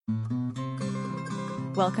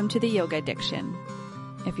Welcome to the Yoga Addiction.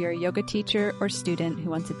 If you're a yoga teacher or student who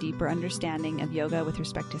wants a deeper understanding of yoga with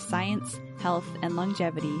respect to science, health, and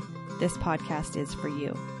longevity, this podcast is for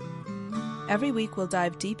you. Every week, we'll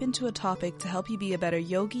dive deep into a topic to help you be a better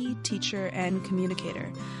yogi, teacher, and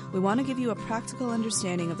communicator. We want to give you a practical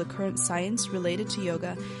understanding of the current science related to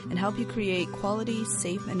yoga and help you create quality,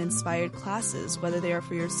 safe, and inspired classes, whether they are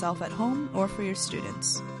for yourself at home or for your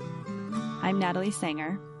students. I'm Natalie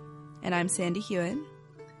Sanger. And I'm Sandy Hewen.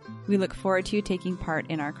 We look forward to you taking part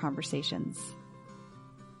in our conversations.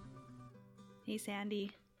 Hey,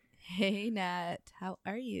 Sandy. Hey, Nat. How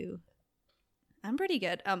are you? I'm pretty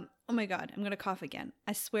good. Oh my God, I'm going to cough again.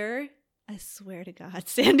 I swear to God,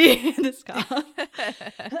 Sandy, this cough.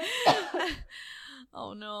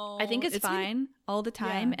 Oh, no. I think it's fine all the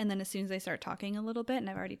time. Yeah. And then as soon as I start talking a little bit, and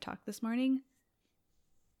I've already talked this morning,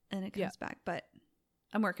 and it comes back. But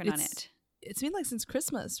I'm working on it. It's been like since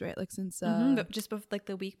Christmas, right? Like since but just like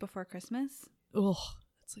the week before Christmas. Oh,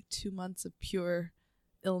 it's like 2 months of pure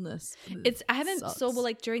illness. I haven't sucks. So well,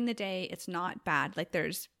 like during the day, it's not bad. Like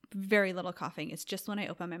there's very little coughing. It's just when I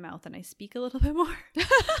open my mouth and I speak a little bit more.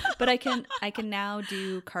 But I can now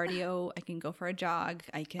do cardio. I can go for a jog.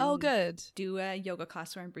 I can do a yoga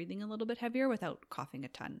class where I'm breathing a little bit heavier without coughing a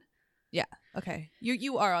ton. Yeah. Okay.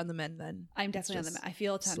 You are on the mend then. I'm definitely on the mend. I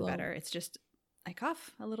feel a ton slow. Better. It's just I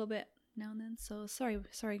cough a little bit now and then. So sorry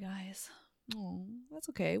guys. Oh, that's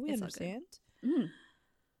okay. We understand. Mm.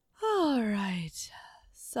 All right.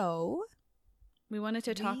 So we wanted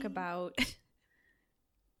to talk about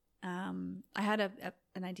I had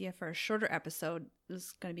an idea for a shorter episode. It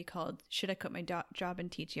was going to be called "Should I Quit My Job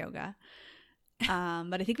and Teach Yoga?"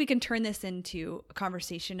 But I think we can turn this into a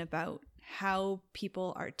conversation about how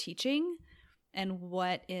people are teaching and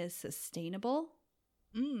what is sustainable.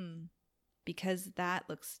 Because that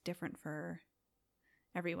looks different for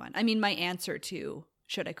everyone. I mean, my answer to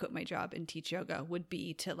should I quit my job and teach yoga would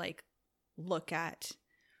be to like look at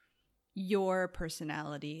your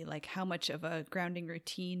personality, like how much of a grounding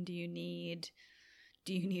routine do you need?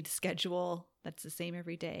 Do you need a schedule that's the same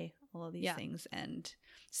every day? All of these things. And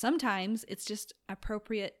sometimes it's just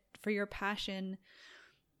appropriate for your passion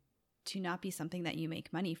to not be something that you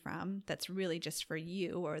make money from. That's really just for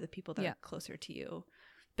you or the people that are closer to you.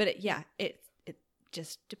 But it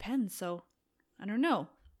just depends. So I don't know.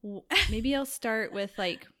 Maybe I'll start with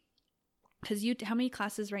like, because how many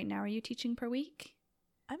classes right now are you teaching per week?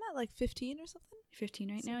 I'm at like 15 or something.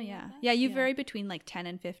 15 right now, yeah. Like Yeah, you vary between like 10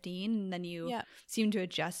 and 15, and then you seem to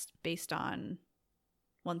adjust based on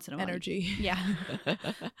once in a while. Energy. Yeah.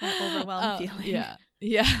 Overwhelmed feeling.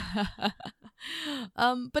 Yeah.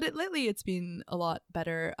 But lately it's been a lot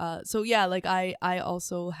better. So yeah, like I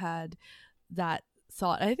also had that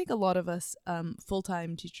thought. I think a lot of us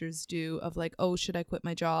full-time teachers do of like, oh, should I quit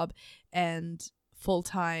my job and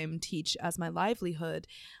full-time teach as my livelihood?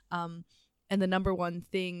 And the number one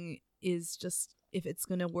thing is just if it's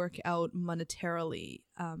going to work out monetarily.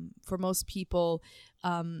 For most people,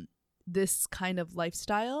 this kind of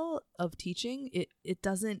lifestyle of teaching, it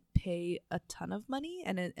doesn't pay a ton of money,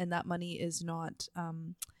 and that money is not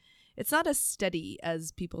it's not as steady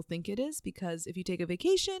as people think it is, because if you take a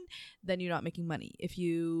vacation, then you're not making money. If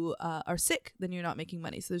you are sick, then you're not making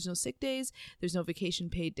money. So there's no sick days, there's no vacation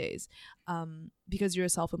paid days. Because you're a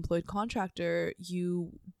self-employed contractor,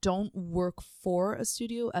 you don't work for a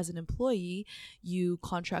studio as an employee, you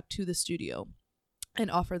contract to the studio and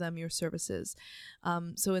offer them your services.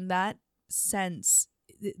 So in that sense,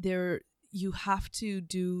 you have to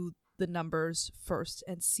do the numbers first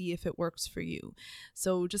and see if it works for you.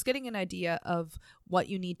 So just getting an idea of what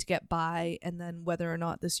you need to get by, and then whether or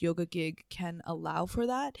not this yoga gig can allow for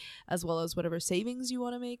that, as well as whatever savings you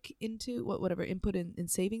want to make into whatever input in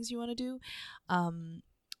savings you want to do.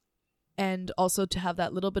 And also to have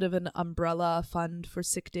that little bit of an umbrella fund for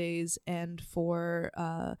sick days and for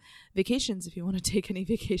vacations if you want to take any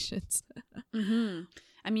vacations. Mm-hmm.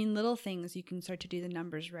 I mean, little things, you can start to do the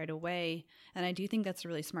numbers right away. And I do think that's a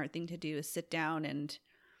really smart thing to do, is sit down and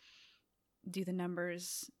do the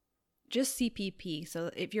numbers. Just CPP.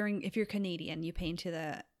 So if you're Canadian, you pay into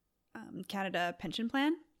the Canada pension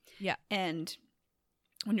plan. Yeah. And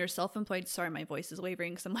when you're self-employed, sorry, my voice is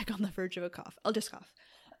wavering because I'm like on the verge of a cough. I'll just cough.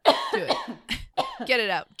 Do it. Get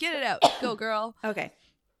it out. Go, girl. Okay.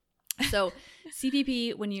 So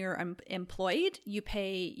CPP, when you're employed, you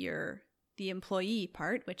pay the employee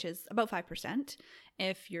part, which is about 5%.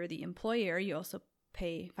 If you're the employer, you also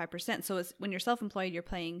pay 5%. So when you're self-employed, you're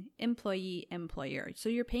paying employee, employer. So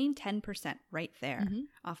you're paying 10% right there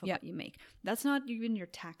off of what you make. That's not even your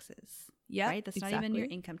taxes. Yeah, right? That's not even your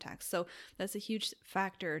income tax. So that's a huge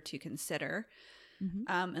factor to consider.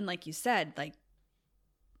 And like you said, like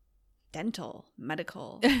dental,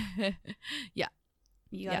 medical. Yeah.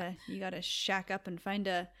 You gotta shack up and find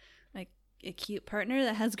a cute partner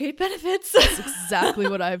that has great benefits. That's exactly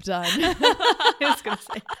what I've done. I was gonna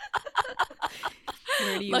say.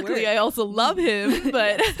 Where do you Luckily, work? I also love him,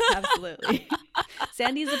 but Yes, absolutely.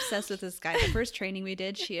 Sandy's obsessed with this guy. The first training we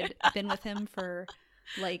did, she had been with him for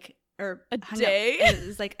like a hung day. Out, it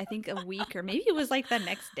was like I think a week, or maybe it was like the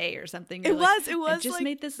next day or something. It We're like, was I just like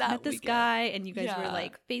met this weekend. guy, and you guys were Yeah.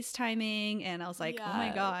 like FaceTiming, and I was like, oh my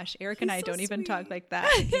Yeah. gosh, Eric He's and I so don't even talk sweet. like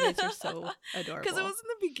that. You guys are so adorable. Because it was in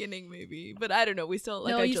the beginning, maybe, but I don't know. We still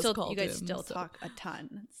like. no, I you just still called you guys him, still so. talk a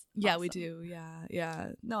ton. It's Yeah, we awesome. do. Yeah.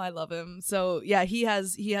 No, I love him. So yeah, he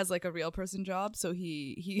has like a real person job. So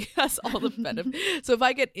he has all the benefits. So if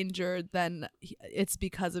I get injured, then it's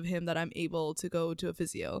because of him that I'm able to go to a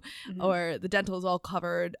physio, Mhm. or the dental is all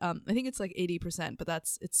covered. I think it's like 80%, but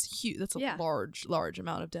it's huge. That's a Yeah. large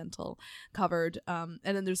amount of dental covered. And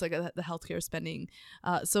then there's like the healthcare spending.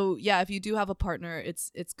 So yeah, if you do have a partner,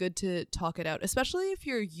 it's good to talk it out, especially if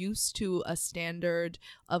you're used to a standard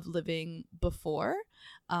of living before.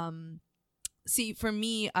 See, for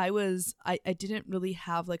me, I didn't really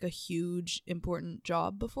have like a huge important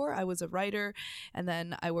job before. I was a writer, and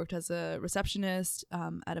then I worked as a receptionist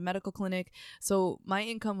at a medical clinic. So my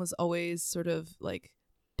income was always sort of like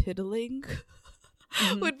piddling.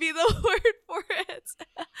 Mhm. would be the word for it.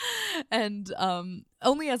 And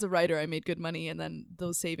only as a writer I made good money, and then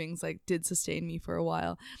those savings like did sustain me for a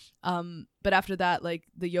while. But after that, like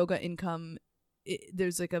the yoga income,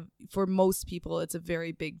 there's like for most people it's a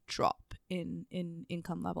very big drop in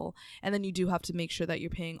income level, and then you do have to make sure that you're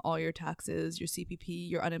paying all your taxes, your CPP,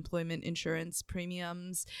 your unemployment insurance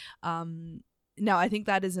premiums. Now I think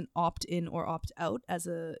that is an opt-in or opt-out as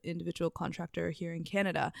a individual contractor here in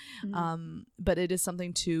Canada. Mhm. But it is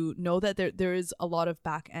something to know that there is a lot of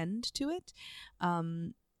back end to it.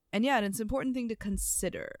 And yeah, and it's an important thing to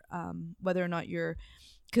consider, whether or not you're,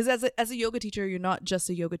 because as a yoga teacher, you're not just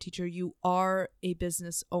a yoga teacher, you are a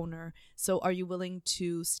business owner. So are you willing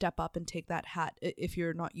to step up and take that hat if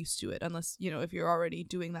you're not used to it? Unless, if you're already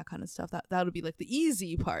doing that kind of stuff, that would be like the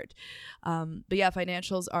easy part. But yeah,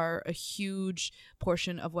 financials are a huge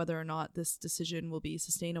portion of whether or not this decision will be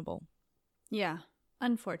sustainable. Yeah,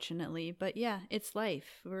 unfortunately, but yeah, it's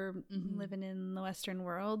life. We're Mhm. living in the Western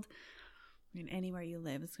world. I mean, anywhere you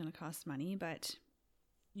live is going to cost money, but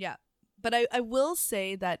Yeah. But I will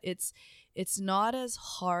say that it's not as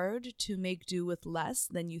hard to make do with less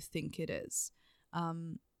than you think it is.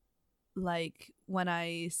 Like when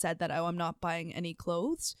I said that, I'm not buying any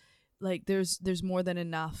clothes, like there's more than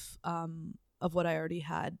enough of what I already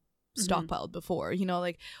had stockpiled before,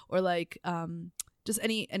 just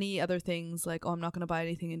any other things, like, I'm not going to buy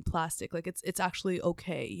anything in plastic. Like it's actually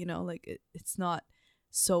okay, like it's not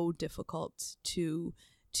so difficult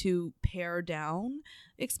to pare down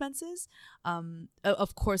expenses.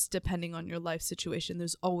 Of course, depending on your life situation,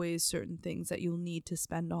 there's always certain things that you'll need to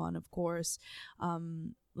spend on, of course,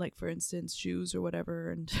 like for instance shoes or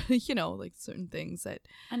whatever, and like certain things that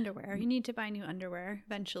underwear. You need to buy new underwear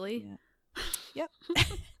eventually. Yeah. Yep.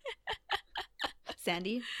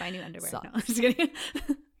 Sandy, buy new underwear. Socks. No, I'm just kidding.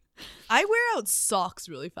 I wear out socks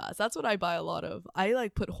really fast. That's what I buy a lot of. I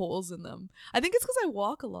like put holes in them. I think it's because I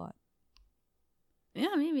walk a lot.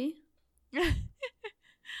 Yeah, maybe.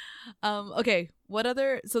 Okay, what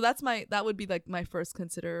other, so that would be like my first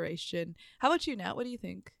consideration. How about you, Nat? What do you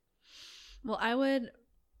think? Well, I would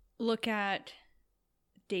look at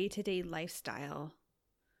day-to-day lifestyle.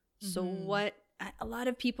 So what a lot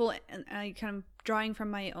of people, and I kind of drawing from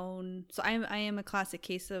my own, so I am a classic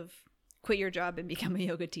case of quit your job and become a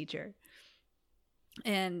yoga teacher.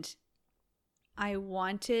 And I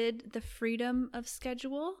wanted the freedom of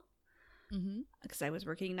schedule because I was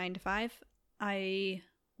working 9 to 5. I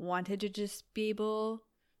wanted to just be able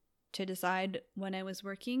to decide when I was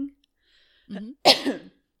working.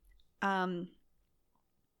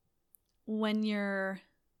 When you're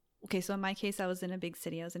okay, so in my case, I was in a big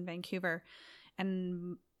city. I was in Vancouver,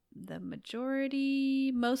 and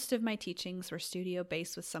most of my teachings were studio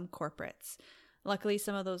based with some corporates. Luckily,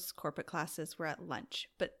 some of those corporate classes were at lunch.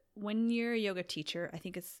 But when you're a yoga teacher, I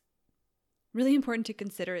think it's really important to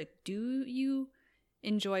consider, like, do you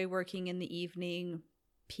enjoy working in the evening,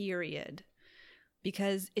 period?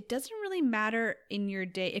 Because it doesn't really matter in your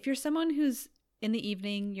day. If you're someone who's in the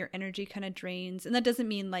evening, your energy kind of drains. And that doesn't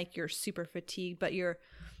mean like you're super fatigued, but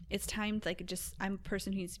it's time to, like, I'm a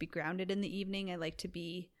person who needs to be grounded in the evening. I like to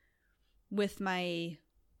be with my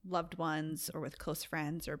loved ones or with close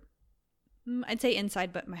friends, or I'd say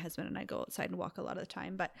inside, but my husband and I go outside and walk a lot of the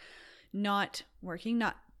time, but not working,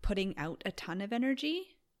 not putting out a ton of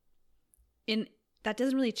energy. that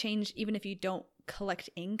doesn't really change even if you don't collect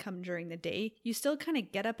income during the day. You still kind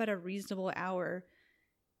of get up at a reasonable hour,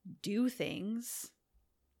 do things.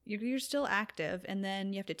 You're still active, and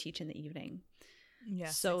then you have to teach in the evening.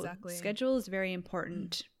 Yes, so exactly. Schedule is very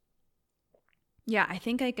important. Yeah, I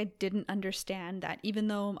think like I didn't understand that even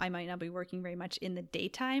though I might not be working very much in the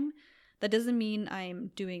daytime, that doesn't mean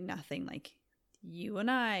I'm doing nothing. Like you and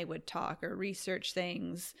I would talk or research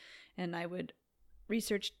things, and I would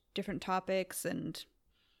research different topics and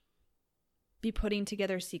be putting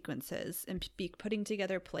together sequences and be putting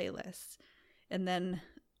together playlists, and then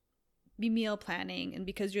be meal planning. And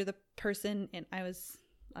because you're the person, and I was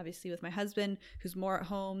obviously with my husband who's more at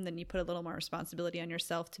home, then you put a little more responsibility on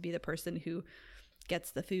yourself to be the person who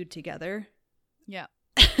gets the food together. Yeah.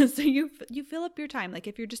 So you fill up your time. Like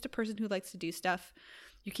if you're just a person who likes to do stuff,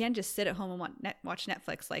 you can't just sit at home and watch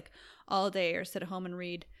Netflix like all day, or sit at home and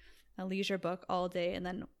read a leisure book all day and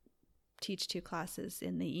then teach 2 classes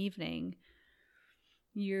in the evening.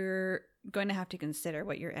 You're going to have to consider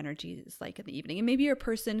what your energy is like in the evening. And maybe you're a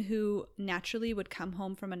person who naturally would come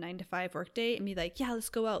home from a 9-to-5 workday and be like, yeah, let's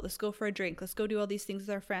go out. Let's go for a drink. Let's go do all these things with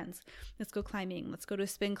our friends. Let's go climbing. Let's go to a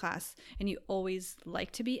spin class. And you always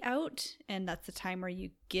like to be out, and that's the time where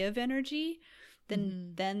you give energy.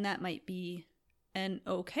 Then that might be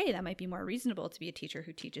that might be more reasonable to be a teacher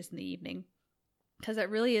who teaches in the evening. Because it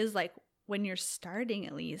really is like when you're starting,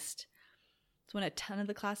 at least, it's when a ton of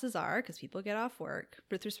the classes are, because people get off work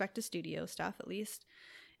with respect to studio stuff, at least.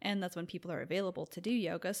 And that's when people are available to do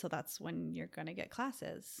yoga. So that's when you're going to get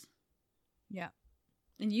classes. Yeah.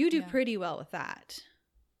 And you do pretty well with that.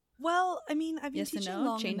 Well, I mean, I've been teaching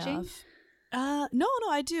long enough. No,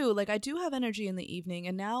 I do. Like, I do have energy in the evening,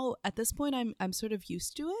 and now at this point, I'm sort of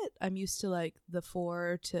used to it. I'm used to like the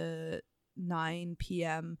 4 to 9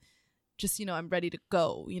 p.m. Just, I'm ready to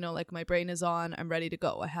go. Like my brain is on. I'm ready to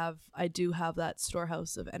go. I do have that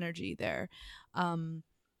storehouse of energy there.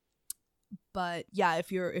 But yeah,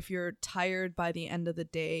 if you're tired by the end of the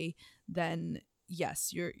day, then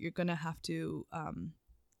yes, you're gonna have to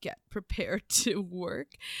get prepared to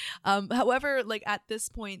work. However, like at this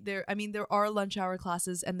point, there are lunch hour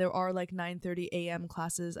classes, and there are like 9:30 a.m.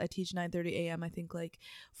 classes. I teach 9:30 a.m. I think like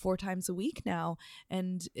 4 times a week now,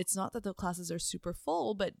 and it's not that the classes are super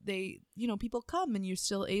full, but they, people come, and you're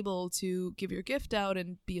still able to give your gift out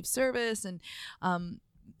and be of service and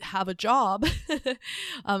have a job.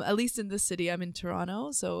 At least in this city, I'm in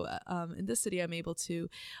Toronto, so in this city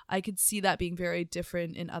I could see that being very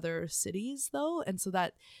different in other cities though, and so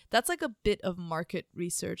that's like a bit of market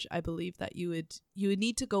research. I believe that you would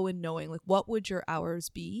need to go in knowing like what would your hours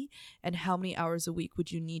be and how many hours a week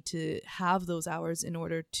would you need to have those hours in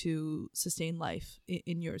order to sustain life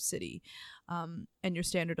in your city, and your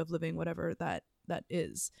standard of living, whatever that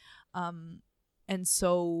is. And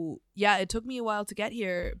so, yeah, it took me a while to get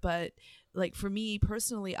here, but like for me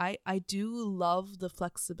personally, I do love the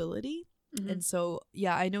flexibility. And so,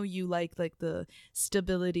 yeah, I know you like the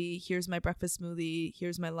stability. Here's my breakfast smoothie.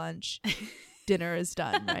 Here's my lunch. Dinner is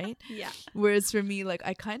done, right? Yeah. Whereas for me, like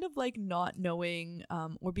I kind of like not knowing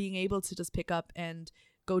or being able to just pick up and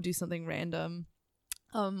go do something random.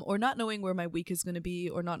 Or not knowing where my week is going to be,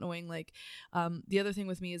 or not knowing like the other thing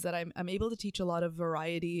with me is that I'm able to teach a lot of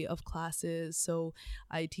variety of classes. So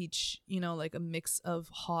I teach, like a mix of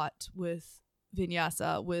hot with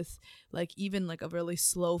vinyasa, with like even like a really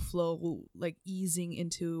slow flow, like easing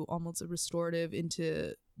into almost a restorative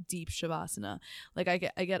into deep shavasana. Like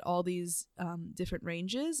I get all these different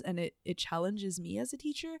ranges, and it challenges me as a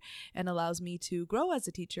teacher and allows me to grow as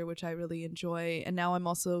a teacher, which I really enjoy. And now I'm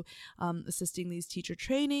also assisting these teacher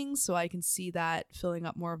trainings, so I can see that filling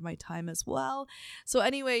up more of my time as well. So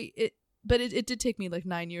anyway, it did take me like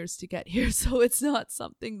 9 years to get here, so it's not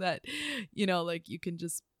something that like you can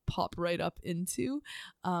just pop right up into.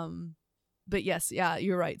 But yes, yeah,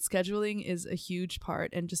 you're right. Scheduling is a huge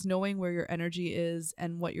part, and just knowing where your energy is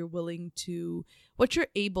and what you're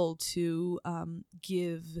able to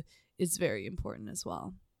give is very important as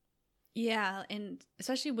well. Yeah, and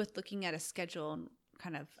especially with looking at a schedule and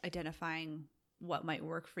kind of identifying what might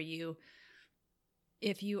work for you.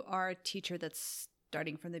 If you are a teacher that's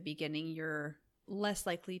starting from the beginning, you're less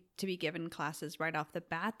likely to be given classes right off the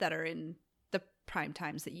bat that are in the prime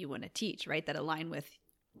times that you want to teach, right? That align with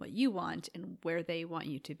what you want and where they want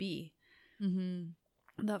you to be.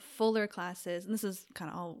 The fuller classes, and this is kind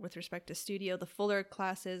of all with respect to studio, the fuller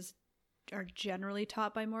classes are generally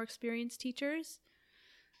taught by more experienced teachers.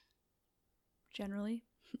 Generally.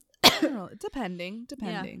 Depending.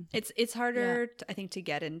 Yeah. It's harder, I think, to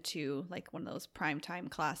get into like one of those prime time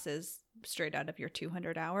classes straight out of your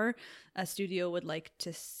 200 hour. A studio would like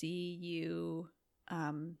to see you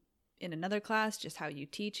in another class, just how you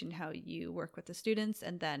teach and how you work with the students,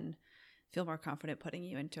 and then feel more confident putting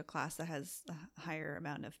you into a class that has a higher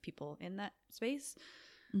amount of people in that space.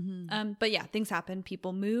 But yeah, things happen.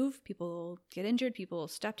 People move, people get injured, people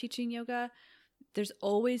stop teaching yoga. There's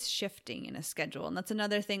always shifting in a schedule. And that's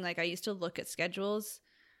another thing. Like, I used to look at schedules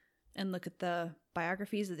and look at the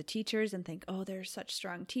biographies of the teachers and think, oh, they're such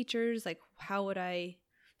strong teachers. Like, how would I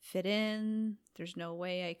fit in? There's no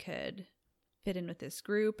way I could fit in with this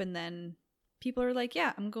group. And then people are like,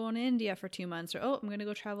 yeah, I'm going to India for 2 months, or, oh, I'm going to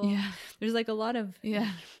go travel. Yeah. There's like a lot of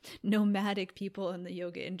nomadic people in the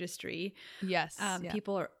yoga industry. Yes.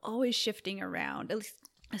 People are always shifting around, at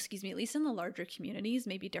least in the larger communities,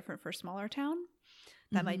 maybe different for smaller town.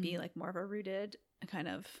 That might be like more of a rooted kind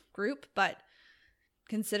of group, but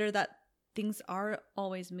consider that things are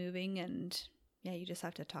always moving, and yeah, you just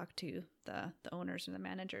have to talk to the owners and the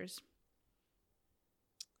managers.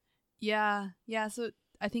 Yeah. So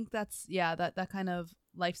I think that's, that kind of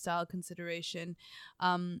lifestyle consideration.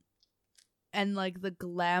 And like the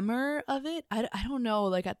glamour of it, I don't know.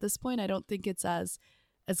 Like at this point, I don't think it's as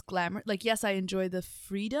glamour. Like, yes, I enjoy the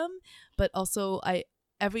freedom, but also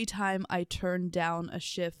every time I turn down a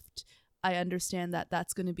shift, I understand that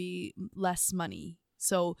that's going to be less money.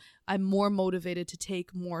 So I'm more motivated to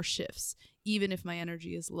take more shifts, even if my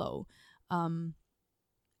energy is low.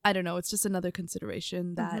 I don't know. It's just another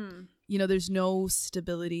consideration that, there's no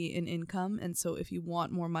stability in income. And so if you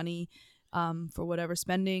want more money for whatever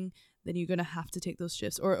spending, then you're going to have to take those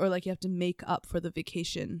shifts, or like you have to make up for the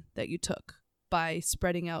vacation that you took by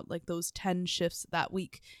spreading out like those 10 shifts that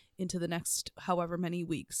week into the next however many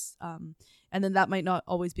weeks. And then that might not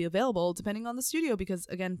always be available depending on the studio, because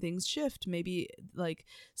again, things shift. Maybe like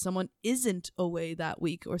someone isn't away that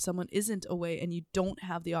week, or someone isn't away and you don't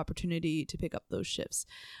have the opportunity to pick up those shifts.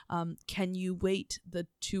 Can you wait the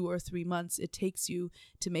 2 or 3 months it takes you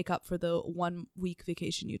to make up for the 1 week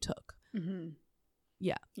vacation you took?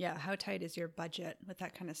 Yeah. How tight is your budget with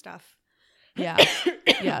that kind of stuff? Yeah.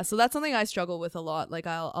 So that's something I struggle with a lot. Like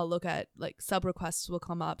I'll look at like sub requests will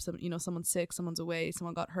come up. Someone's sick, someone's away,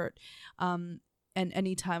 someone got hurt. And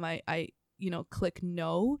anytime I click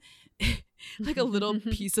no, like a little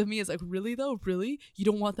piece of me is like, really though? Really? You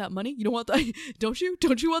don't want that money? You don't want that? Don't you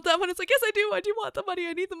want that money? It's like, yes, I do. I do want the money.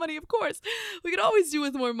 I need the money. Of course. We can always do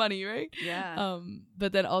with more money, right? Yeah.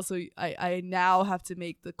 But then also I now have to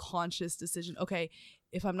make the conscious decision. Okay,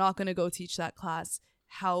 if I'm not going to go teach that class,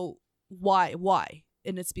 why?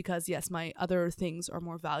 And it's because, yes, my other things are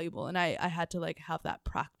more valuable. And I had to like have that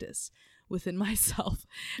practice within myself.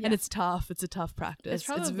 Yeah. And it's tough. It's a tough practice.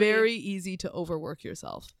 It's very easy to overwork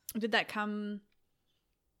yourself. Did that come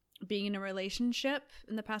being in a relationship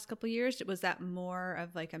in the past couple of years? Was that more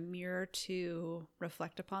of like a mirror to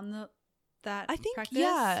reflect upon that I think, practice?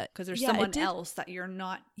 Yeah. Because there's someone else that you're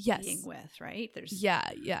not being with, right?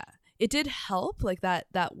 Yeah. It did help, like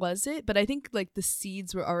that was it. But I think like the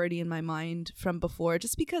seeds were already in my mind from before,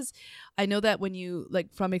 just because I know that when you,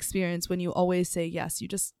 like from experience, when you always say yes, you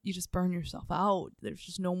just burn yourself out. There's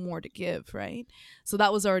just no more to give, right? So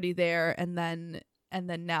that was already there. And then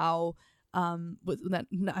now I'm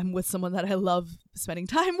with someone that I love spending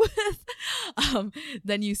time with,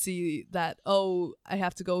 then you see that, oh, I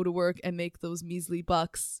have to go to work and make those measly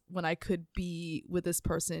bucks when I could be with this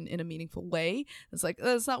person in a meaningful way. It's like,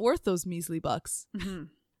 it's not worth those measly bucks.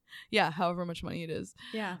 Yeah, however much money it is.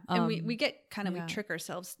 Yeah. And we get kind of, we trick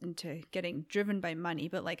ourselves into getting driven by money,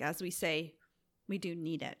 but like, as we say, we do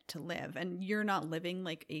need it to live. And you're not living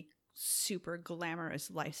like a super glamorous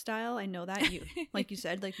lifestyle. I know that you, like you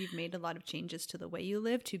said, like you've made a lot of changes to the way you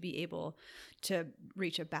live to be able to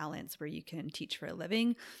reach a balance where you can teach for a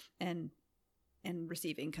living and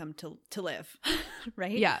receive income to live.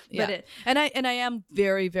 Right? Yeah. And I am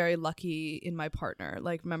very, very lucky in my partner.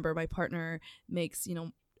 Like, remember, my partner makes,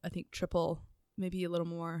 I think triple, maybe a little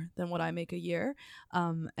more than what I make a year.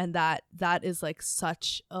 And that is like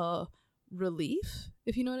such a relief,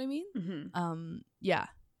 if you know what I mean. Yeah.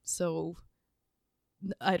 So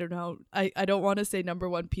I don't know. I don't want to say number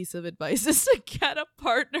one piece of advice is to get a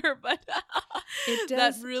partner, but it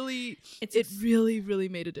does. That really, it really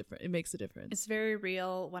made a difference. It makes a difference. It's very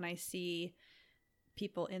real when I see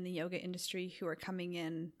people in the yoga industry who are coming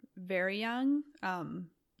in very young. How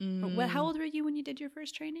old were you when you did your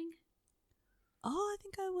first training? Oh, I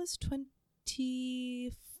think I was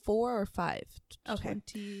 24 or 5. Okay.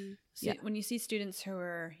 20, so yeah. When you see students who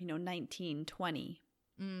are, 19, 20.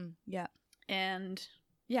 Yeah. And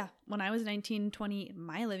yeah, when I was 19, 20,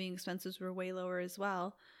 my living expenses were way lower as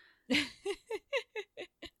well.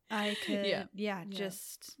 I could,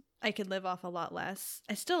 I could live off a lot less.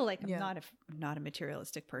 I still I'm not a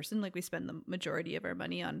materialistic person. Like, we spend the majority of our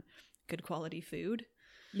money on good quality food.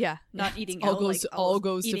 Yeah. Not eating all out, goes like all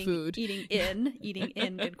goes eating, to food. Eating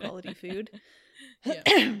in good quality food.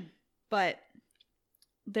 Yeah. But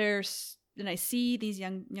and I see these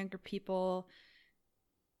younger people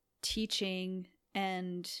teaching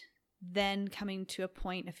and then coming to a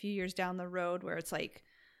point a few years down the road where it's like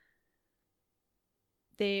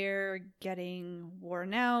they're getting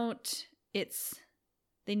worn out.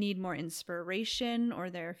 They need more inspiration, or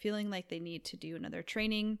they're feeling like they need to do another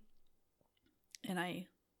training. And I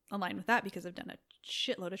align with that because I've done a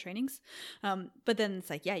shitload of trainings. But then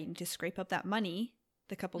it's like, yeah, you need to scrape up that money,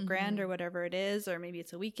 the couple grand or whatever it is, or maybe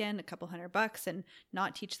it's a weekend, a couple $100, and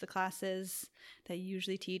not teach the classes that you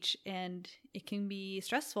usually teach. And it can be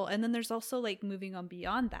stressful. And then there's also like moving on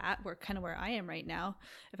beyond that, where I am right now.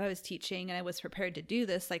 If I was teaching and I was prepared to do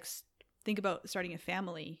this, like think about starting a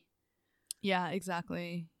family. Yeah,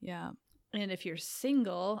 exactly. Yeah. And if you're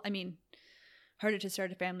single, I mean, harder to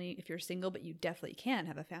start a family if you're single, but you definitely can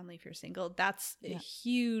have a family if you're single. That's a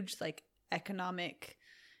huge like economic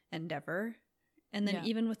endeavor. And then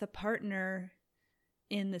even with a partner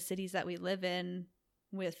in the cities that we live in,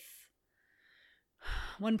 with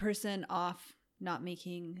one person off not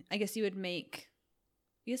making, I guess you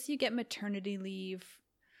get maternity leave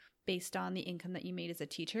based on the income that you made as a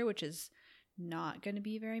teacher, which is not going to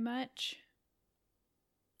be very much.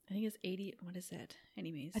 I think it's 80. What is it?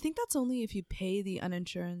 Anyways, I think that's only if you pay the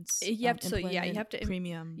uninsurance. You have to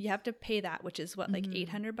premium. You have to pay that, which is what, like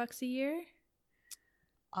 $800 a year.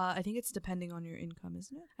 I think it's depending on your income,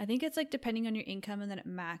 isn't it? I think it's like depending on your income, and then it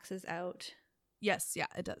maxes out. Yes, yeah,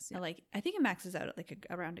 it does. Yeah. Like I think it maxes out at like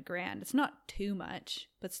around $1,000. It's not too much,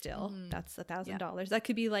 but still, that's $1,000. Yeah. That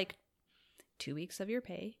could be like 2 weeks of your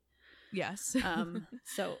pay. Yes.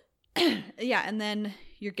 So. Yeah, and then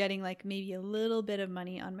you're getting like maybe a little bit of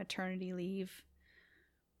money on maternity leave,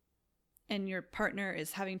 and your partner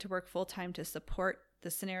is having to work full time to support the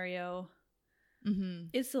scenario.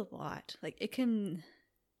 It's a lot. Like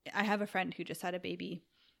I have a friend who just had a baby,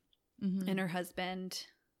 and her husband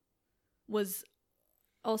was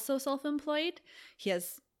also self-employed. He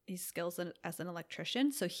has these skills as an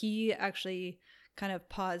electrician, so he actually kind of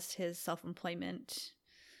paused his self-employment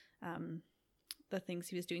the things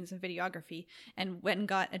he was doing, some videography, and went and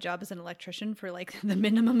got a job as an electrician for like the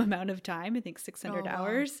minimum amount of time, I think 600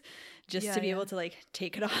 hours, just to be able to like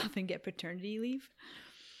take it off and get paternity leave.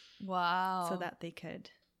 Wow. So that they could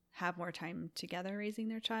have more time together raising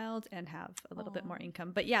their child and have a little bit more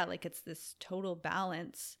income. But yeah, like it's this total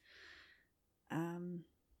balance.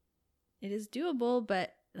 It is doable,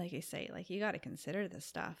 but like I say, like you got to consider this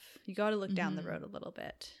stuff. You got to look down the road a little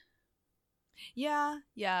bit. Yeah.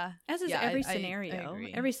 As is every scenario,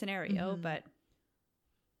 I but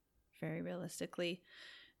very realistically.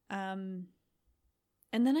 And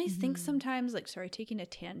then I think sometimes, like, sorry, taking a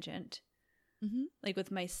tangent, like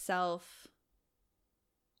with myself,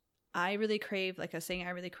 I really crave, like I was saying,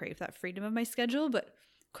 I really crave that freedom of my schedule, but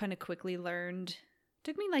kind of quickly learned,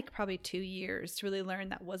 took me like probably 2 years to really learn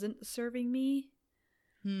that wasn't serving me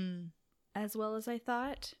as well as I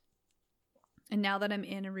thought. And now that I'm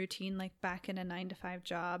in a routine, like back in a 9-to-5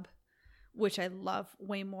 job, which I love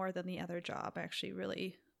way more than the other job, I actually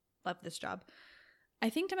really love this job. I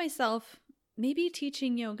think to myself, maybe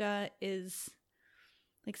teaching yoga is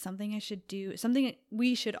like something I should do, something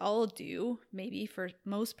we should all do, maybe for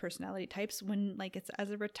most personality types, when like it's as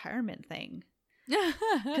a retirement thing.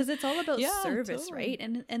 Because it's all about service, totally.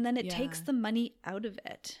 Right? And then it takes the money out of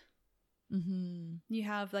it. You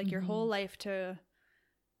have like your whole life to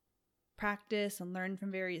practice and learn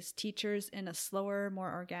from various teachers in a slower,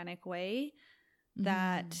 more organic way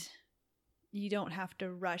that you don't have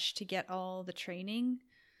to rush to get all the training.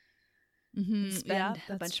 Spend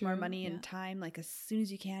a bunch more money and time, like as soon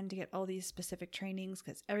as you can, to get all these specific trainings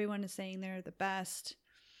because everyone is saying they're the best.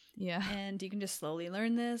 Yeah. And you can just slowly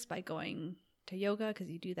learn this by going to yoga because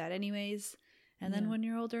you do that anyways. And then when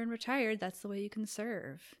you're older and retired, that's the way you can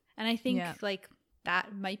serve. And I think like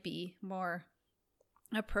that might be more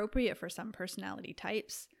appropriate for some personality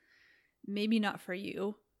types. Maybe not for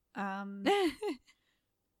you.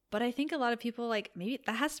 But I think a lot of people, like, maybe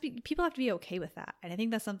that has to be, people have to be okay with that. And I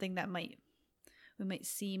think that's something that we might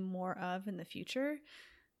see more of in the future.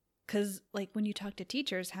 Because, like, when you talk to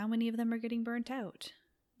teachers, how many of them are getting burnt out?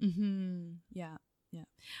 Yeah.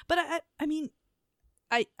 But I mean,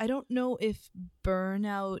 I don't know if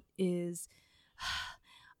burnout is,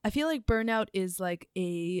 I feel like burnout is like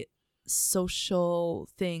a social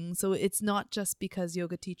thing. So it's not just because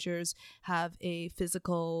yoga teachers have a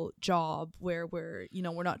physical job where we're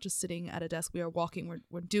not just sitting at a desk, we are walking,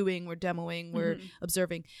 we're doing, we're demoing, we're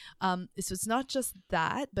observing. So it's not just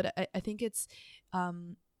that, but I think it's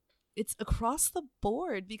it's across the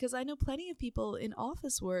board, because I know plenty of people in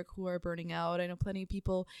office work who are burning out. I know plenty of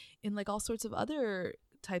people in like all sorts of other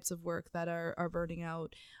types of work that are burning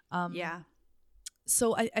out. Yeah.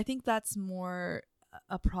 So I think that's more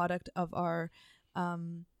a product of our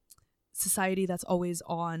society that's always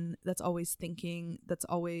on, that's always thinking, that's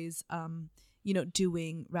always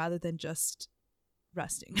doing, rather than just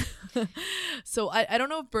resting. So I don't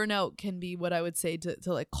know if burnout can be what I would say to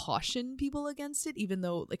like caution people against it, even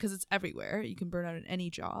though, like, because it's everywhere. You can burn out in any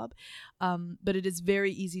job, but it is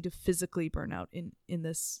very easy to physically burn out in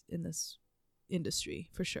this industry,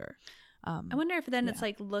 for sure. I wonder if then it's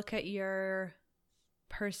like, look at your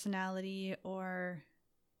personality or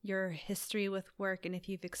your history with work, and if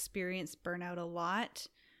you've experienced burnout a lot,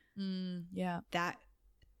 that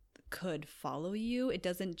could follow you. It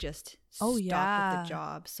doesn't just stop with the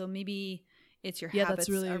job. So maybe it's your habits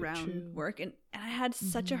really around true. work. And I had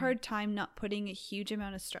such a hard time not putting a huge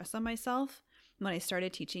amount of stress on myself when I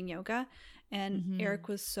started teaching yoga. And Eric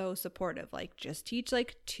was so supportive, like, just teach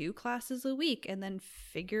like 2 classes a week and then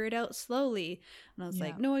figure it out slowly. And I was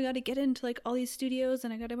like, no, I got to get into like all these studios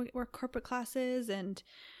and I got to work corporate classes. And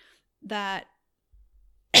that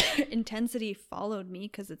intensity followed me,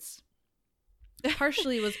 because it's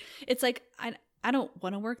partially it's like I don't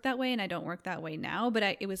want to work that way, and I don't work that way now,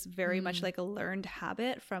 but it was very much like a learned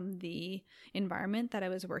habit from the environment that I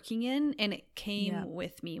was working in, and it came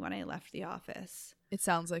with me when I left the office. It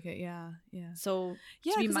sounds like it. Yeah. So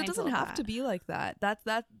because it doesn't have to be like that.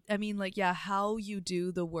 That I mean, like, how you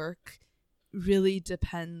do the work really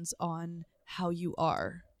depends on how you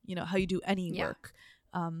are, how you do any work.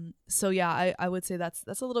 So I would say that's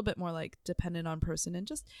a little bit more like dependent on person, and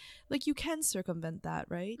just like you can circumvent that,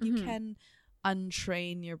 right? You can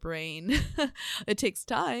untrain your brain. It takes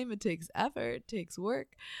time, it takes effort, it takes work,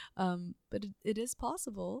 but it is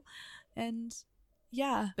possible. And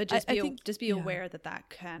but just be aware that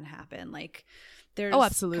can happen. Like, there's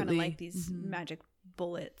absolutely kind of like these magic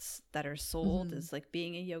bullets that are sold as like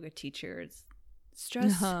being a yoga teacher. It's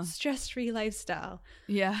stress-free lifestyle.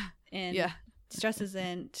 And stress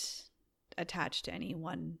isn't attached to any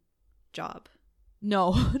one job.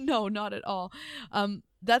 No, not at all.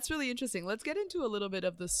 That's really interesting. Let's get into a little bit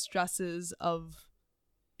of the stresses of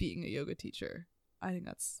being a yoga teacher. I think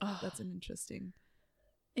that's an interesting.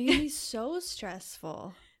 It can be so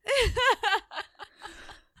stressful.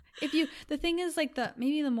 The thing is, like,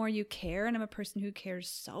 maybe the more you care, and I'm a person who cares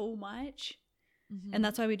so much, and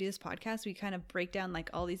that's why we do this podcast. We kind of break down like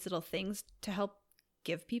all these little things to help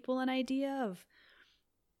give people an idea of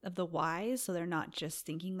the whys, so they're not just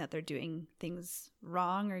thinking that they're doing things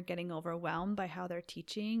wrong or getting overwhelmed by how they're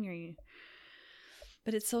teaching.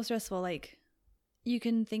 But it's so stressful. Like, you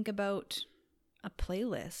can think about a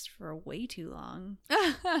playlist for way too long.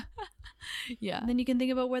 And then you can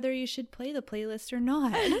think about whether you should play the playlist or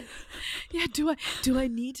not. Do I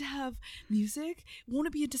need to have music? Won't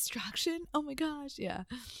it be a distraction? Oh my gosh. Yeah.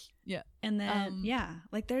 And then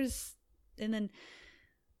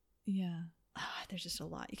there's just a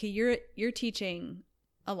lot. Okay, you're teaching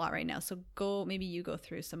a lot right now, so maybe you go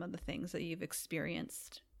through some of the things that you've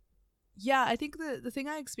experienced. I think the thing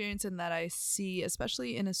I experience and that I see,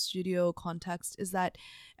 especially in a studio context, is that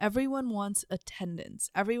everyone wants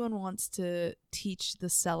attendance. Everyone wants to teach the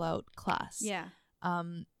sellout class.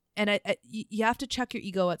 And you have to check your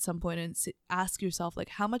ego at some point and ask yourself, like,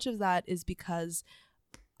 how much of that is because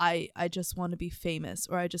I just want to be famous,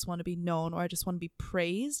 or I just want to be known, or I just want to be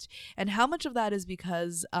praised, and how much of that is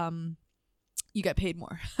because you get paid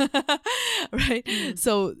more, right?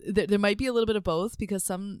 So there might be a little bit of both, because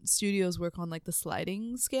some studios work on like the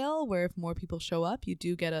sliding scale, where if more people show up, you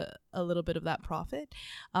do get a little bit of that profit.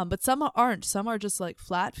 But some aren't. Some are just like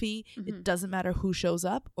flat fee. It doesn't matter who shows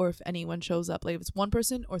up or if anyone shows up. Like, if it's 1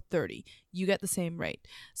 person or 30, you get the same rate.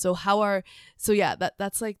 So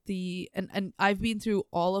that's like and I've been through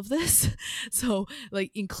all of this. So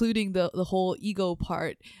like, including the whole ego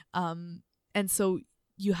part. And so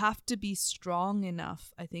you have to be strong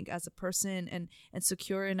enough, I think, as a person, and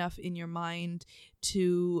secure enough in your mind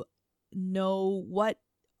to know what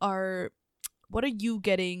are you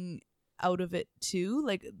getting out of it too.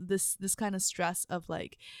 Like, this kind of stress of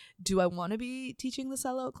like, do I want to be teaching the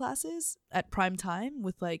sellout classes at prime time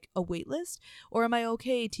with like a wait list, or am I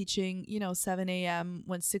okay teaching 7 a.m.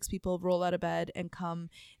 when 6 people roll out of bed and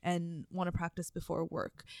come and want to practice before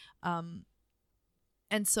work?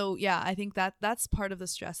 And so, yeah, I think that's part of the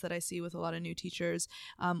stress that I see with a lot of new teachers,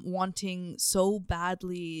 wanting so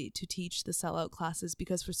badly to teach the sellout classes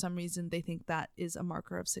because for some reason they think that is a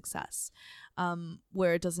marker of success,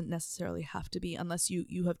 where it doesn't necessarily have to be unless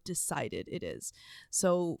you have decided it is.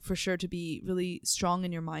 So for sure to be really strong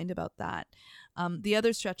in your mind about that. The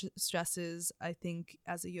other stresses, I think,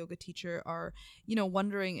 as a yoga teacher are,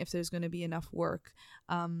 wondering if there's going to be enough work.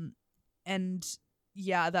 And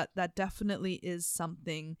yeah, that definitely is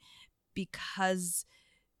something, because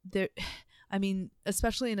there, I mean,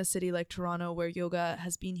 especially in a city like Toronto where yoga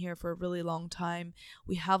has been here for a really long time,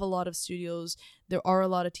 we have a lot of studios, there are a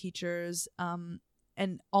lot of teachers,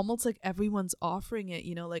 and almost like everyone's offering it,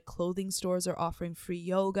 like clothing stores are offering free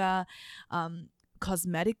yoga,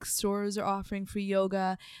 cosmetic stores are offering free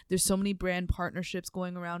yoga. There's so many brand partnerships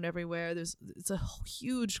going around everywhere. It's a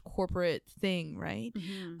huge corporate thing, right?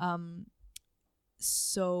 Mm-hmm.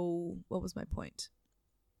 So what was my point?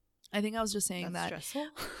 I think I was just saying That's that stressful.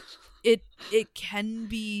 it can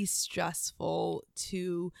be stressful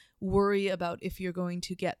to worry about if you're going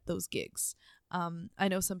to get those gigs. I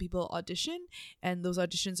know some people audition and those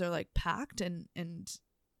auditions are like packed and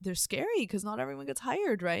they're scary because not everyone gets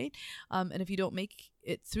hired, right? And if you don't make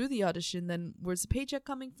it through the audition, then where's the paycheck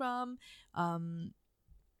coming from?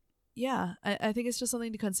 Yeah, I think it's just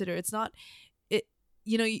something to consider. It's not,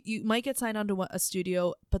 you might get signed on to a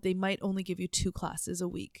studio, but they might only give you 2 classes a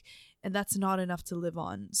week, and that's not enough to live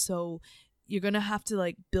on. So you're going to have to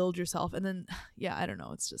like build yourself. And then, yeah, I don't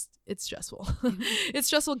know. It's stressful. It's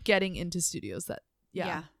stressful getting into studios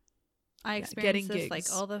I experienced this gigs. Like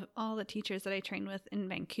all the teachers that I trained with in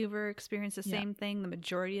Vancouver experienced the same thing. The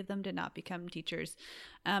majority of them did not become teachers.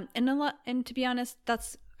 And to be honest,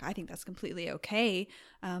 I think that's completely okay.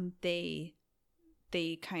 They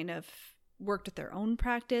kind of worked at their own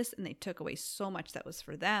practice and they took away so much that was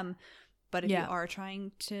for them. But if you are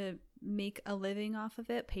trying to make a living off of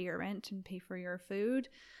it, pay your rent and pay for your food,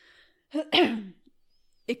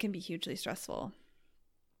 it can be hugely stressful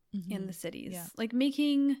in the cities. Yeah. Like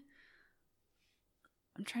I'm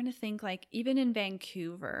trying to think, like even in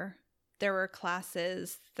Vancouver, there were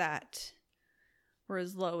classes that were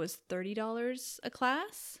as low as $30 a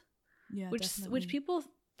class. Yeah, which people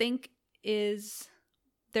think is,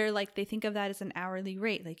 they think of that as an hourly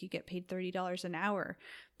rate, like you get paid $30 an hour,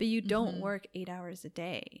 but you don't work 8 hours a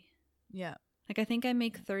day. Yeah. Like I think I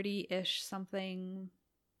make 30-ish something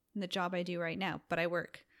in the job I do right now, but I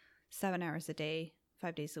work 7 hours a day,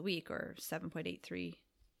 5 days a week, or 7.83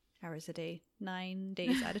 hours a day, 9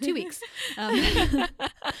 days out of 2 weeks,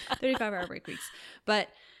 35-hour work weeks. But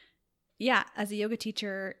yeah, as a yoga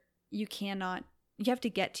teacher, you have to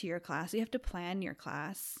get to your class. You have to plan your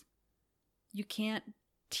class. You can't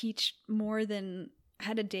teach more than, I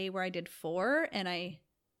had a day where I did 4 and I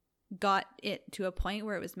got it to a point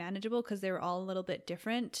where it was manageable because they were all a little bit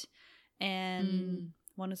different. And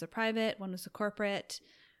one was a private, one was a corporate.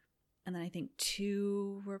 And then I think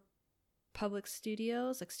 2 were public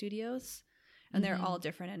studios, and they're all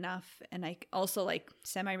different enough. And I also like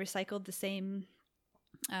semi-recycled the same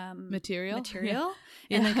material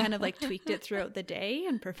and then kind of like tweaked it throughout the day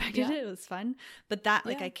and perfected it. It was fun. But that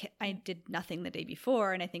I did nothing the day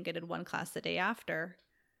before, and I think I did 1 class the day after.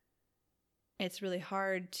 It's really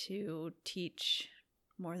hard to teach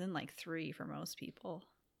more than like 3 for most people.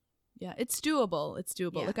 Yeah, it's doable.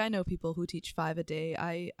 Yeah. Like I know people who teach 5 a day.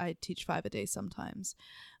 I teach 5 a day sometimes.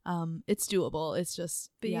 It's doable. It's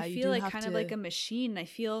just, but you feel like kind of like a machine. I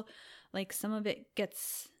feel like some of it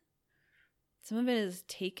is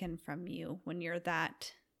taken from you when you're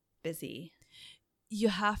that busy. You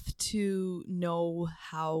have to know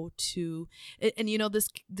how to, and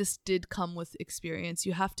this did come with experience.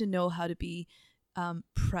 You have to know how to be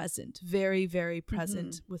present, very, very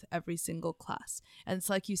present with every single class. And it's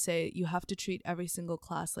like you say, you have to treat every single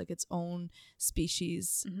class like its own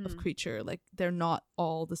species of creature. Like they're not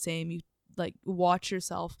all the same. You like watch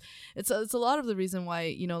yourself. It's a lot of the reason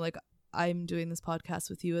why, like I'm doing this podcast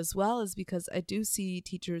with you as well, is because I do see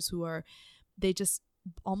teachers who they just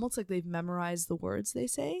almost like they've memorized the words they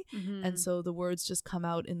say. And so the words just come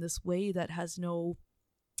out in this way that has no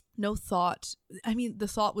thought. I mean, the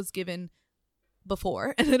thought was given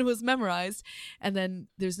before and then it was memorized, and then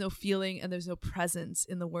there's no feeling and there's no presence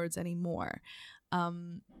in the words anymore.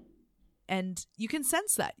 And you can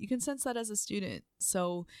sense that as a student.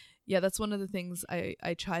 So yeah, that's one of the things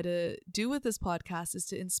I try to do with this podcast, is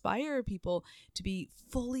to inspire people to be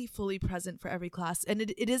fully present for every class. And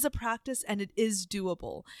it is a practice and it is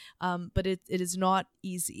doable. But it is not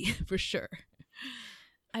easy for sure.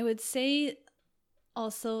 I would say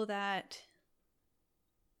also that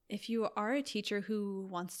if you are a teacher who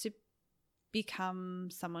wants to become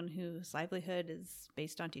someone whose livelihood is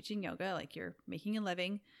based on teaching yoga, like you're making a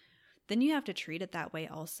living, then you have to treat it that way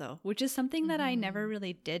also, which is something that I never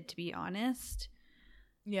really did, to be honest.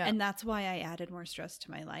 Yeah. And that's why I added more stress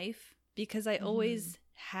to my life, because I always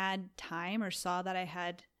had time, or saw that I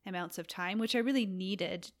had amounts of time, which I really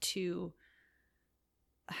needed to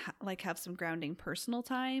like have some grounding personal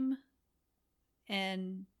time.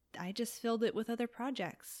 And I just filled it with other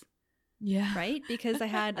projects. Yeah. Right? Because I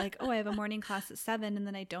had like, oh, I have a morning class at 7, and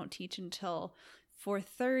then I don't teach until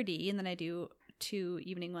 4:30, and then I do 2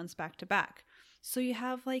 evening ones back to back. So you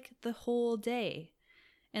have like the whole day.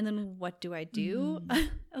 And then what do?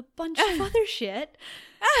 A bunch of other shit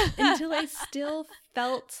until I still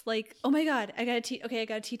felt like, oh my God, I gotta teach. Okay, I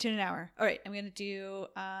gotta teach in an hour. All right, I'm gonna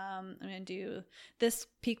do this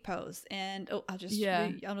peak pose, and I'll just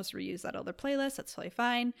reuse that other playlist. That's totally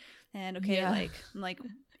fine. And okay, like I'm like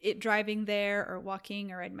it driving there or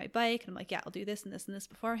walking or riding my bike, and I'm like, yeah, I'll do this and this and this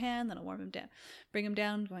beforehand. Then I'll warm him down, bring him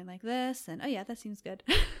down, going like this, and oh yeah, that seems good.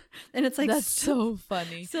 And it's like, that's so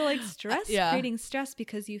funny. So like stress, creating stress,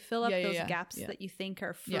 because you fill up those gaps that you think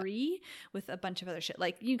are free with a bunch of other shit.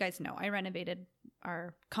 Like, you guys know, I renovated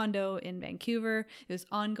our condo in Vancouver. It was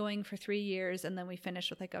ongoing for 3 years, and then we finished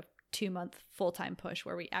with like a 2-month full-time push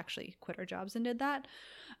where we actually quit our jobs and did that.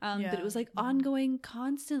 But it was like ongoing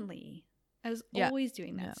constantly. I was always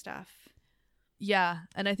doing that stuff. Yeah.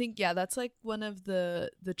 And I think, that's like one of the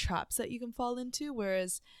traps that you can fall into.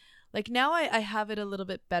 Whereas like now I have it a little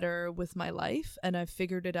bit better with my life, and I've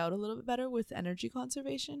figured it out a little bit better with energy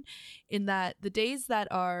conservation, in that the days that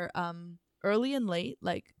are early and late,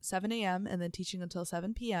 like 7 a.m. and then teaching until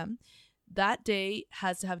 7 p.m., that day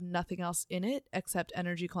has to have nothing else in it except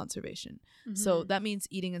energy conservation. So that means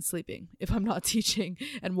eating and sleeping if I'm not teaching,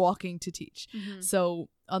 and walking to teach. So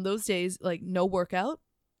on those days, like no workout,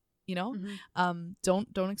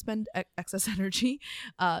 don't expend excess energy.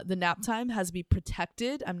 The nap time has to be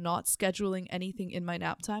protected. I'm not scheduling anything in my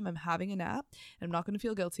nap time. I'm having a nap, and I'm not going to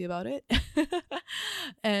feel guilty about it.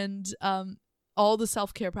 And all the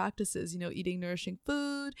self-care practices, eating nourishing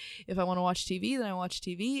food. If I want to watch TV, then I watch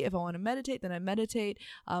TV. If I want to meditate, then I meditate.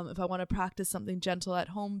 If I want to practice something gentle at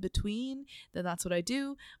home between, then that's what I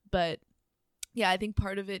do. But yeah, I think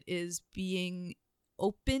part of it is being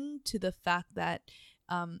open to the fact that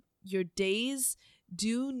your days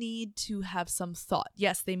do need to have some thought.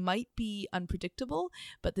 Yes, they might be unpredictable,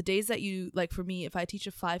 but the days that you, like for me, if I teach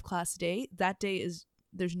a 5-class day, that day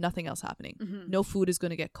there's nothing else happening. No food is going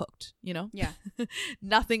to get cooked, Yeah.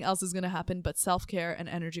 Nothing else is going to happen but self-care and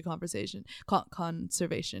energy conservation.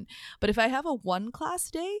 But if I have a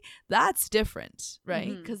 1-class day, that's different,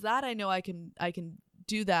 right? Because that I know I can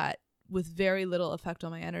do that with very little effect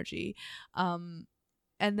on my energy. And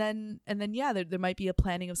then there might be a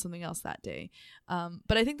planning of something else that day.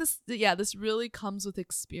 But I think this really comes with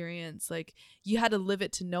experience. Like, you had to live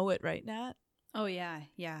it to know it, right, Nat? Oh yeah.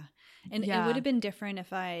 And it would have been different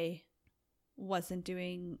if I wasn't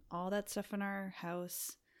doing all that stuff in our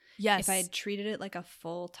house. Yes. If I had treated it like a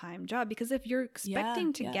full-time job, because if you're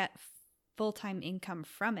expecting to get full-time income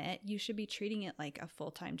from it, you should be treating it like a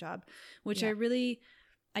full-time job, which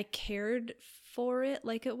I cared for it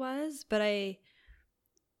like it was, but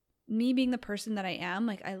me being the person that I am,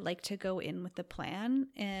 like, I like to go in with the plan,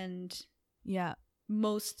 and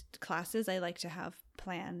most classes I like to have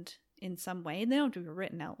planned in some way. And they don't have to be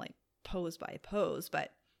written out like pose by pose, but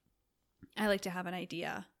I like to have an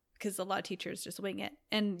idea, because a lot of teachers just wing it,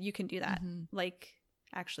 and you can do that. Like,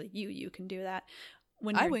 actually you can do that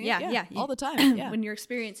when I wing it, all the time. When you're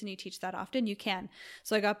experienced and you teach that often, you can.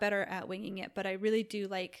 So I got better at winging it, but I really do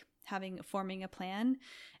like forming a plan,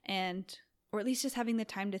 or at least just having the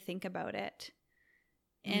time to think about it.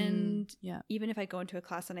 And even if I go into a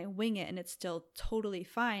class and I wing it and it's still totally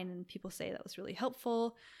fine, and people say that was really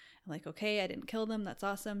helpful, I'm like, okay, I didn't kill them. That's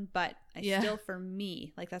awesome. But still, for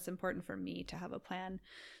me, like, that's important for me to have a plan.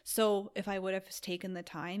 So if I would have taken the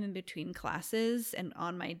time in between classes and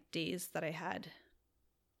on my days that I had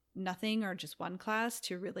nothing or just one class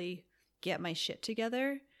to really get my shit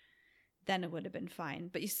together, then it would have been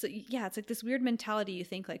fine. But it's like this weird mentality. You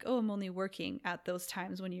think like, oh, I'm only working at those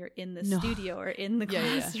times when you're in the studio or in the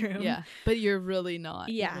classroom. Yeah, but you're really not.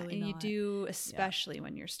 Yeah, really and you do, especially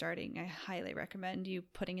when you're starting. I highly recommend you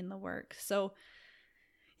putting in the work. So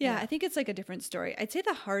I think it's like a different story. I'd say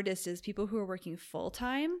the hardest is people who are working full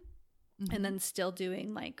time and then still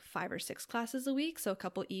doing like 5 or 6 classes a week. So a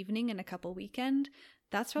couple evening and a couple weekend.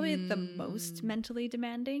 That's probably the most mentally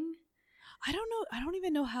demanding. I don't know. I don't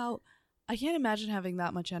even know how. I can't imagine having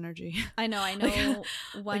that much energy. I know.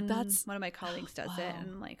 One of my colleagues does it, and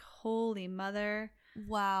I'm like, holy mother.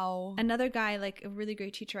 Wow. Another guy, like a really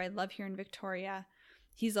great teacher I love here in Victoria,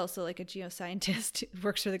 he's also like a geoscientist,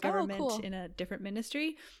 works for the government cool. in a different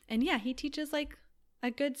ministry. And yeah, he teaches like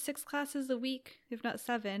a good 6 classes a week, if not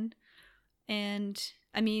 7. And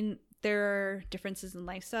I mean, there are differences in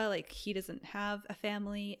lifestyle. Like he doesn't have a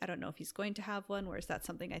family. I don't know if he's going to have one, whereas that's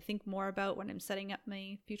something I think more about when I'm setting up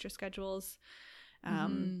my future schedules.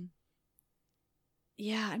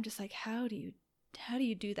 Yeah, I'm just like, how do you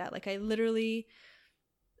do that? Like I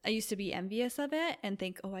used to be envious of it and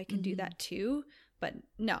think, oh, I can do that too. But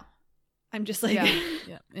no, I'm just like,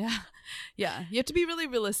 yeah. You have to be really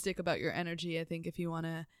realistic about your energy. I think if you want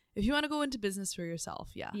to go into business for yourself,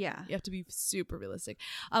 you have to be super realistic.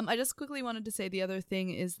 I just quickly wanted to say the other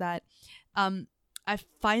thing is that, I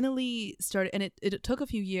finally started, and it took a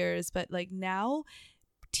few years, but like now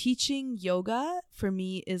teaching yoga for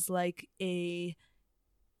me is like it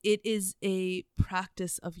is a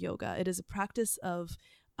practice of yoga. It is a practice of,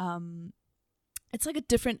 it's like a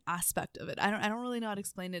different aspect of it. I don't really know how to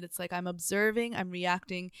explain it. It's like I'm observing, I'm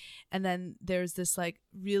reacting, and then there's this like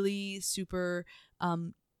really super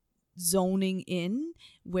zoning in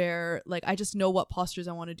where like I just know what postures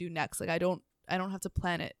I want to do next. Like I don't have to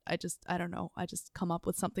plan it. I don't know. I just come up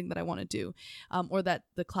with something that I want to do, or that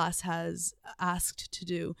the class has asked to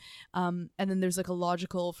do. And then there's like a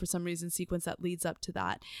logical, for some reason, sequence that leads up to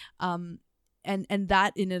that. And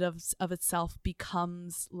that in and of itself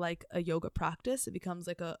becomes like a yoga practice. It becomes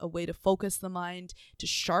like a way to focus the mind, to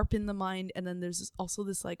sharpen the mind. And then there's also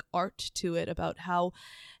this like art to it about how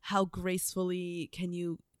gracefully can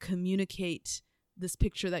you communicate this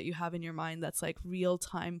picture that you have in your mind that's like real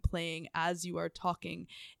time playing as you are talking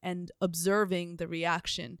and observing the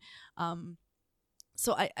reaction.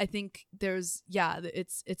 So I think there's,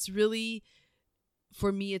 it's really,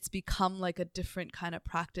 for me, it's become like a different kind of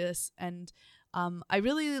practice. And I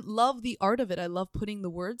really love the art of it. I love putting the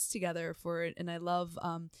words together for it. And I love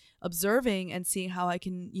observing and seeing how I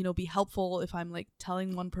can, be helpful if I'm like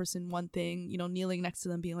telling one person one thing, kneeling next to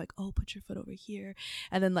them, being like, oh, put your foot over here.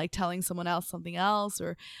 And then like telling someone else something else,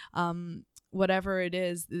 or whatever it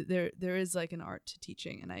is. There is like an art to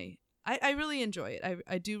teaching. And I really enjoy it.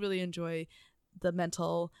 I do really enjoy the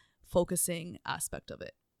mental focusing aspect of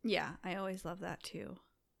it. Yeah, I always love that too.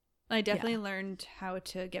 I definitely learned how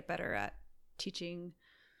to get better at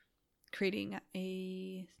creating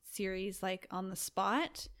a series like on the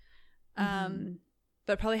spot.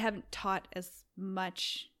 But probably haven't taught as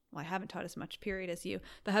much. Well, I haven't taught as much period as you,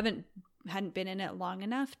 but hadn't been in it long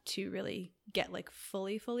enough to really get like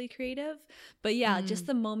fully creative. But yeah, just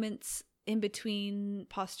the moments in between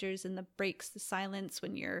postures and the breaks, the silence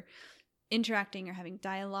when you're interacting or having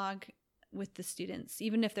dialogue with the students,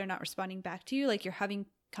 even if they're not responding back to you, like you're having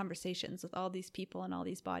conversations with all these people and all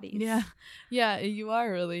these bodies. Yeah, you are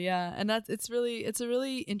really, and it's a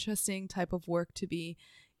really interesting type of work to be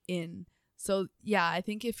in. So yeah, I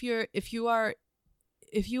think if you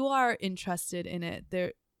are interested in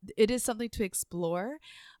it, it is something to explore,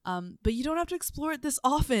 but you don't have to explore it this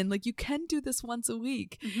often. Like you can do this once a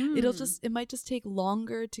week. It might just take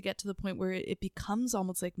longer to get to the point where it becomes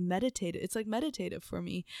almost like meditative. It's like meditative for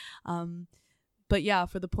me. But yeah,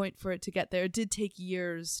 for it to get there, it did take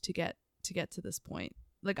years to get to this point.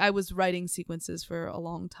 Like I was writing sequences for a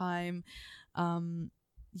long time.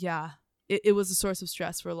 It was a source of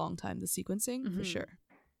stress for a long time, the sequencing, for sure.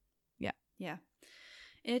 Yeah.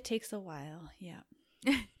 It takes a while. Yeah.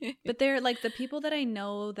 But they're like the people that I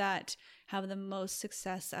know that have the most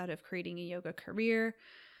success out of creating a yoga career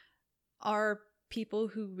are people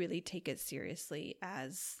who really take it seriously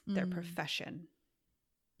as their profession.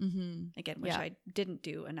 Again, which I didn't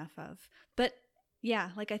do enough of. But yeah,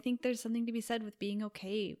 like I think there's something to be said with being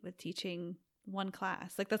okay with teaching one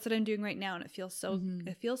class. Like that's what I'm doing right now, and it feels so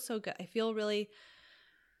good. I feel really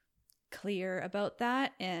clear about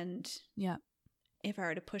that. And if I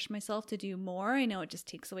were to push myself to do more, I know it just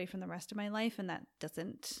takes away from the rest of my life, and that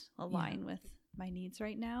doesn't align with my needs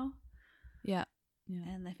right now.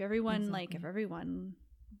 And if everyone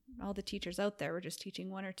all the teachers out there were just teaching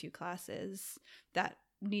 1 or 2 classes that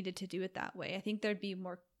needed to do it that way, I think there'd be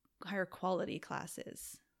more higher quality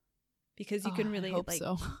classes, because you can really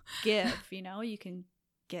give, you can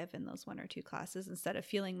give in those 1 or 2 classes instead of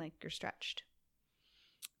feeling like you're stretched.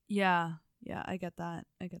 Yeah, I get that.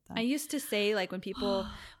 I used to say, like, when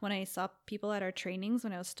I saw people at our trainings,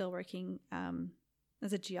 when I was still working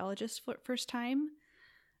as a geologist for first time,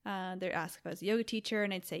 they'd ask if I was a yoga teacher,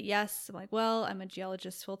 and I'd say yes. I'm like, well, I'm a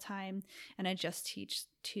geologist full time, and I just teach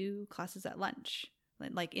 2 classes at lunch,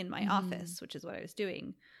 like in my office, which is what I was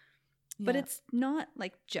doing. But it's not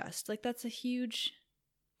like just like that's a huge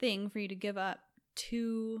thing for you to give up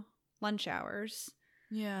 2 lunch hours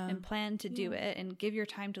and plan to do it and give your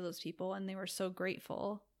time to those people, and they were so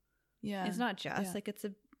grateful. Yeah. It's not just like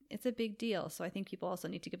it's a big deal. So I think people also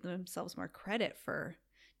need to give themselves more credit for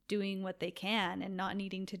doing what they can and not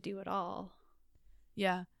needing to do it all.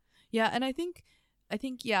 Yeah. Yeah. And I think,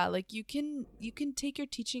 yeah, like you can take your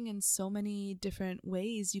teaching in so many different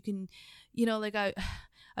ways. You can, like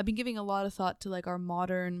I've been giving a lot of thought to like our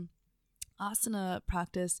modern asana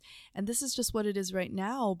practice, and this is just what it is right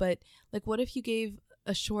now. But like, what if you gave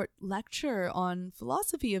a short lecture on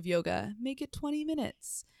philosophy of yoga? Make it 20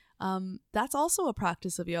 minutes. That's also a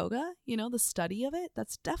practice of yoga, the study of it.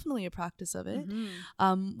 That's definitely a practice of it.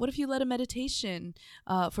 What if you led a meditation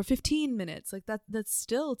for 15 minutes? Like that's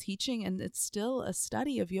still teaching, and it's still a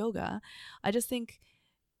study of yoga. I just think,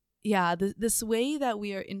 this way that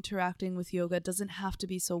we are interacting with yoga doesn't have to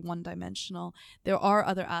be so one-dimensional. There are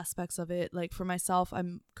other aspects of it. Like for myself,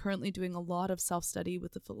 I'm currently doing a lot of self-study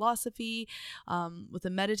with the philosophy, with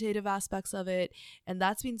the meditative aspects of it, and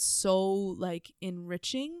that's been so like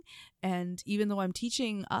enriching. And even though I'm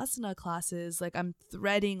teaching asana classes, like I'm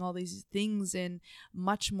threading all these things in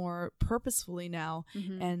much more purposefully now.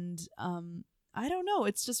 And I don't know,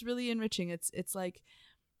 it's just really enriching. It's like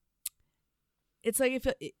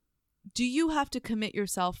do you have to commit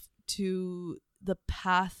yourself to the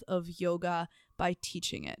path of yoga by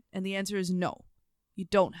teaching it? And the answer is no. You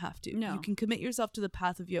don't have to. No. You can commit yourself to the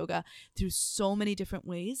path of yoga through so many different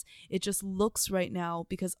ways. It just looks right now,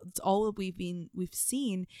 because it's all that we've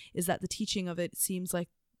seen is that the teaching of it seems like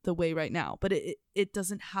the way right now, but it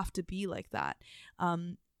doesn't have to be like that.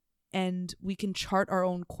 And we can chart our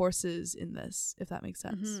own courses in this, if that makes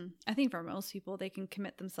sense. I think for most people, they can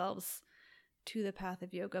commit themselves to the path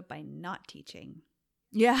of yoga by not teaching.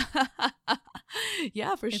 Yeah.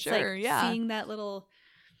 Yeah, for it's sure. Like yeah. seeing that little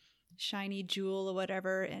shiny jewel or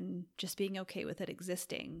whatever and just being okay with it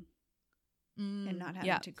existing and not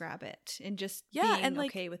having to grab it and just being and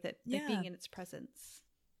okay with it, like being in its presence.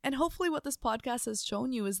 And hopefully what this podcast has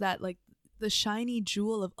shown you is that like the shiny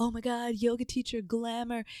jewel of, oh my God, yoga teacher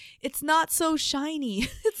glamour, it's not so shiny.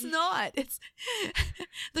 It's not. It's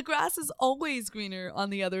the grass is always greener on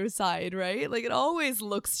the other side, right? Like it always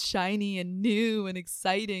looks shiny and new and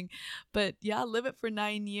exciting. But yeah, live it for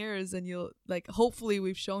 9 years and you'll like, hopefully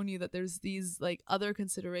we've shown you that there's these like other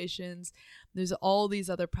considerations. There's all these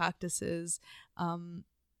other practices. And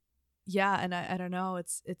I don't know,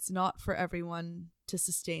 it's not for everyone to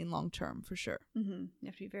sustain long term, for sure. You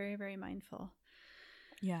have to be very, very mindful.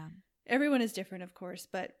 Yeah. Everyone is different, of course,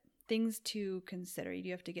 but things to consider. You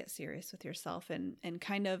do have to get serious with yourself and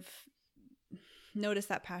kind of notice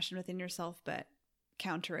that passion within yourself, but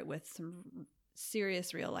counter it with some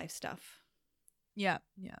serious real life stuff. Yeah.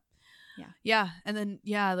 And then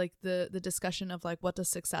like the discussion of like, what does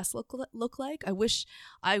success look like? I wish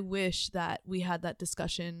that we had that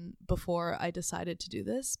discussion before I decided to do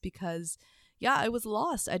this, because I was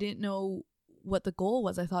lost. I didn't know what the goal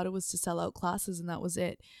was. I thought it was to sell out classes and that was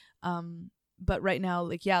it. But right now,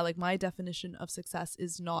 like my definition of success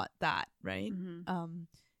is not that, right?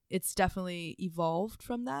 It's definitely evolved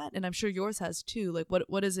from that, and I'm sure yours has too. Like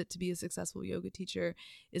what is it to be a successful yoga teacher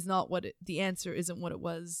is not what the answer isn't what it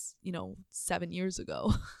was 7 years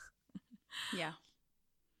ago. Yeah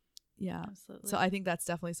Absolutely. So I think that's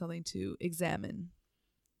definitely something to examine.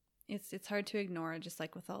 It's hard to ignore, just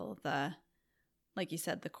like with all of the, like you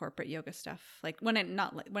said, the corporate yoga stuff. Like when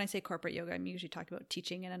I say corporate yoga, I'm usually talking about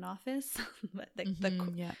teaching in an office, but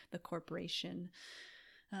the corporation,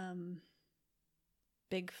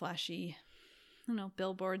 big flashy, I don't know,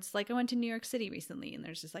 billboards. Like I went to New York City recently, and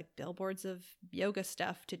there's just like billboards of yoga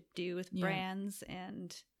stuff to do with brands,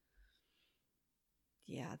 and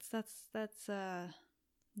that's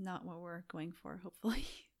not what we're going for, hopefully.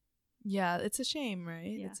 Yeah, it's a shame,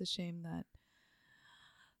 right? Yeah. It's a shame that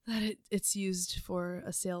it's used for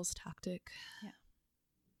a sales tactic.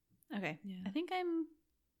 Yeah. Okay. Yeah. I think I'm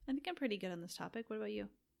pretty good on this topic. What about you?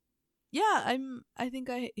 Yeah, I think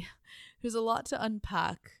there's a lot to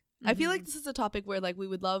unpack. I feel like this is a topic where like we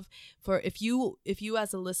would love for if you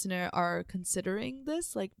as a listener are considering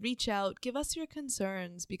this, like reach out, give us your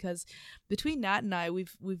concerns, because between Nat and I,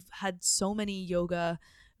 we've had so many yoga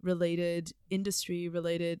related, industry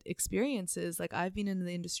related experiences. Like I've been in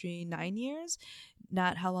the industry 9 years.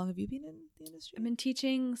 Nat, how long have you been in the industry? I've been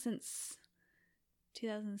teaching since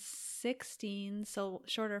 2016, so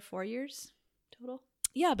shorter 4 years total.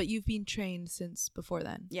 Yeah, but you've been trained since before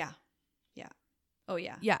then. Yeah. Oh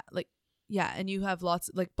yeah. Yeah, and you have lots,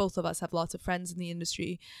 like both of us have lots of friends in the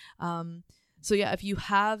industry. So yeah, if you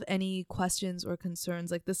have any questions or concerns,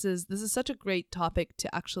 like this is such a great topic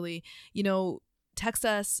to actually, text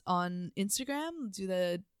us on Instagram, do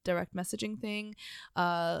the direct messaging thing,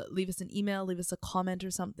 leave us an email, leave us a comment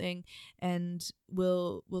or something, and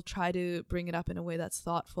we'll try to bring it up in a way that's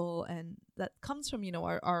thoughtful and that comes from, you know,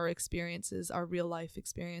 our experiences, our real life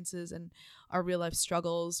experiences, and our real life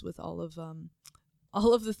struggles with all of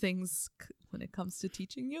the things when it comes to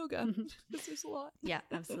teaching yoga. Because there's a lot. Yeah,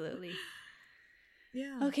 absolutely.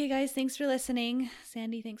 Yeah. Okay, guys, thanks for listening.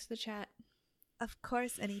 Sandy, thanks for the chat. Of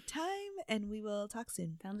course, anytime, and we will talk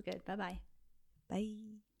soon. Sounds good. Bye-bye. Bye.